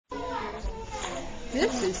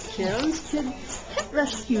This is Carol's Kid Pet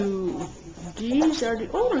Rescue. These are the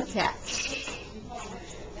older cats.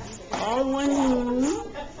 All in one room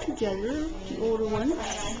together, the older ones.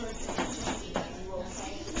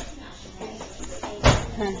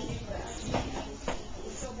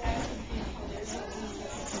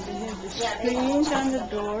 They have the screens on the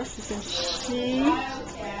door so you can see.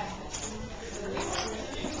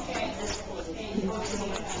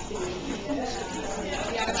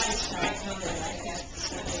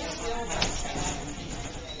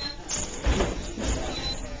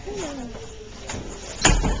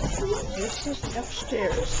 This is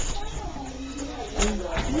upstairs. And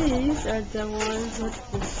these are the ones with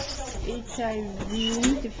the HIV,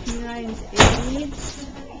 the feline AIDS.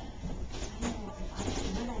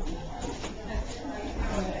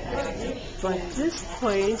 But this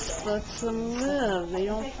place lets them live. They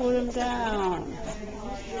don't put them down.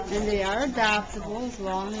 And they are adoptable as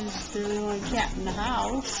long as they're the only cat in the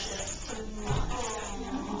house.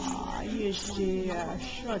 You see,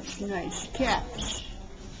 such nice cats.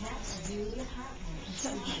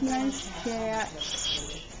 Such nice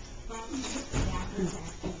cats.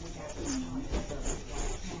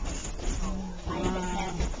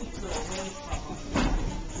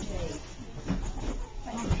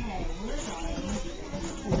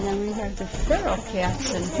 And then we have the feral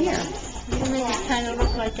cats in here. You make it kind of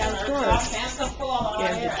look like outdoors. They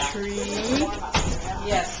have the tree.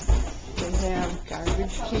 Yes. They have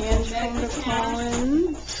garbage cans from the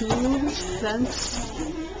fallen, tubes, fence,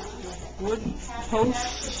 wood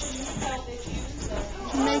posts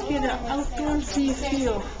to make it an outdoorsy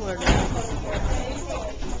feel for them.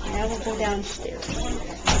 Now we'll go downstairs.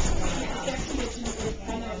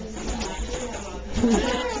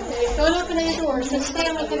 Don't open any doors. Just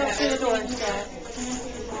stand looking up through the doors, Dad.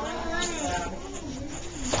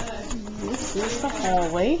 This is the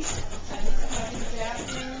hallway.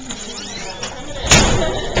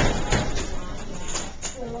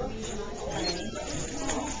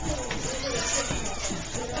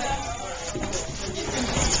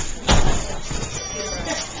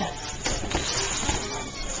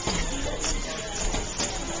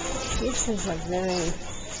 This is a very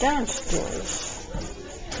downstairs.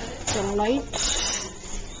 The light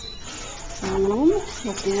room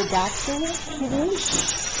with the adapter it is.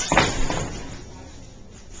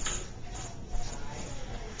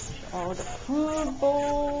 All the food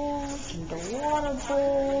bowls and the water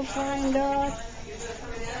bowls lined up.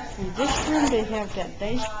 In this room they have that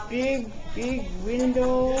nice big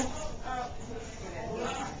window.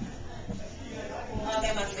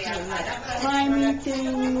 Climbing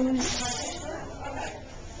things.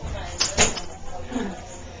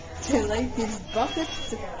 They like these buckets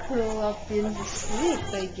to curl up in to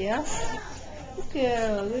sleep, I guess. Look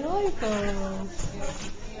at they like them.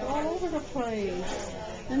 All over the place.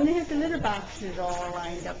 And they have the litter boxes all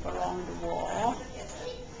lined up along the wall.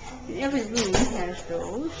 And every room has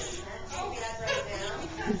those.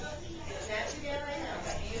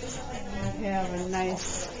 We have a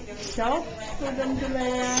nice shelf for them to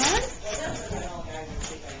lay on.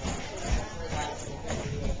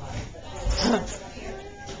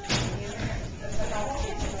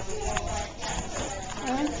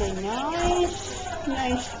 Aren't they nice?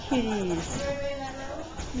 Nice kitties.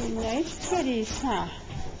 Nice kitties, huh?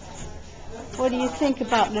 What do you think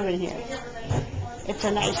about living here? It's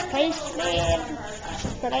a nice place to live,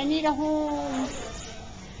 but I need a home.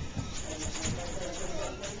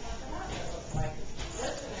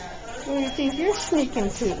 Where do you think you're sneaking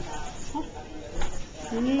to? Huh?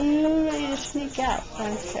 You're ready to sneak out,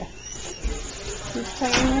 aren't you? You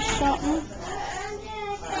playing with something?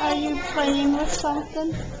 Are you playing with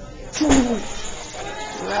something? You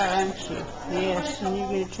are, aren't you? Yes, and you're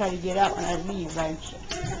going to try to get out when I leave, aren't you?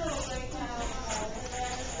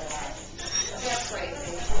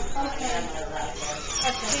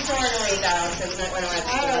 She's on her way down, because we don't have to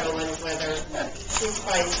see little ones with her. She's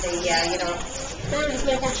feisty, yeah, you know. They're just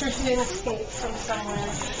making sure she didn't escape from somewhere.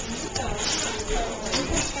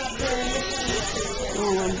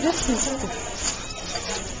 Oh, and this is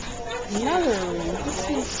another room.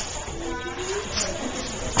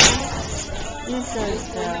 These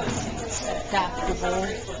are adaptable.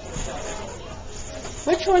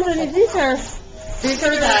 Which ones are these? These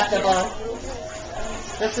are adaptable.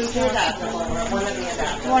 This is the adaptable, one of the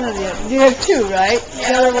adaptables. One of the. You have two, right?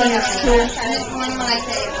 Yeah, the other one is two. And it's one of my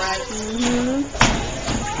favorites. Mm-hmm.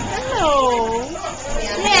 Hello.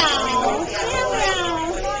 Meow.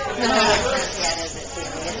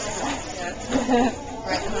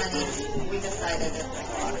 Right, honey. We decided it's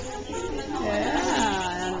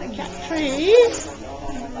Yeah, and the cat trees.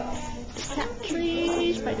 The cat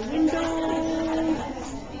trees by the window.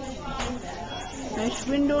 this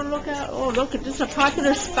window, look out. Oh, look, this is a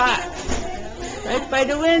popular spot. Right by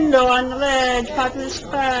the window on the ledge, popular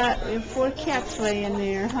spot. We have 4 cats laying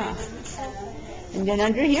there, huh? And then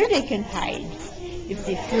under here they can hide. If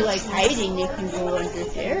they feel like hiding, they can go under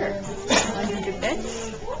there, under the bench.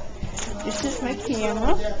 This is my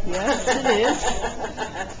camera. Yes, it is.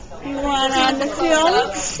 You want on the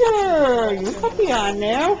film? Sure. You put me on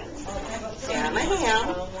there. Yeah, I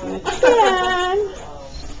am. Put it on.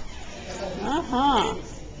 Uh-huh.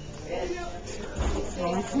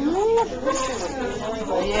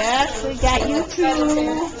 Yes, we got you too.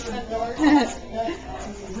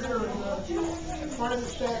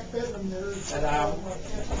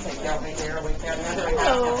 Take over here. We've got another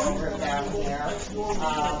Hello. house down here.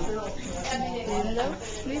 They love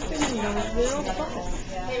sleeping in those little buckets.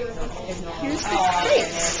 Here's the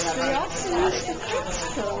crates. They also use the crates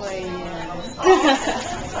to lay in.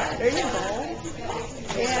 There you go.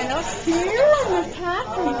 And up here on the top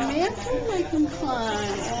of the mantle, they can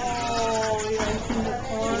climb. Oh, yes, in the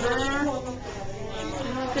corner.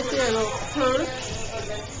 Look at their little perch.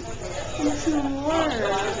 And some more in the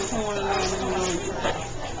corner.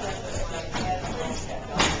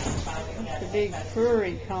 The big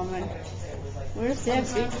furry coming. Where's that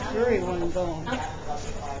big furry one going?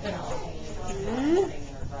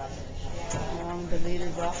 Along the leader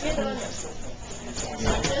boxes.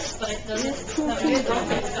 It's cool too.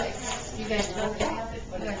 You guys broke it.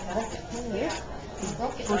 Bushy,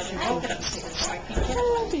 Broke it bushy. upstairs, so I can't get it.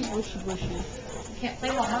 Oh, big bushy, bushy. You can't play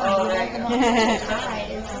with mom. You broke them up.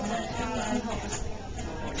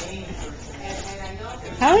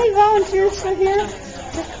 How many volunteers are here?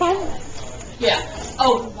 Just fun. Yeah.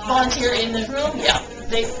 Oh, volunteer in the room? Yeah.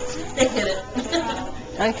 They hit it.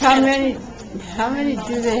 Like how many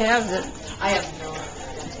do they have that? I have no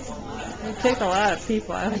They take a lot of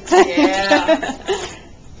people, I would think. Yeah.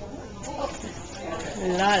 A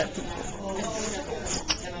lot of people.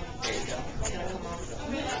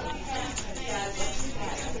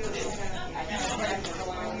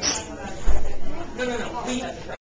 No.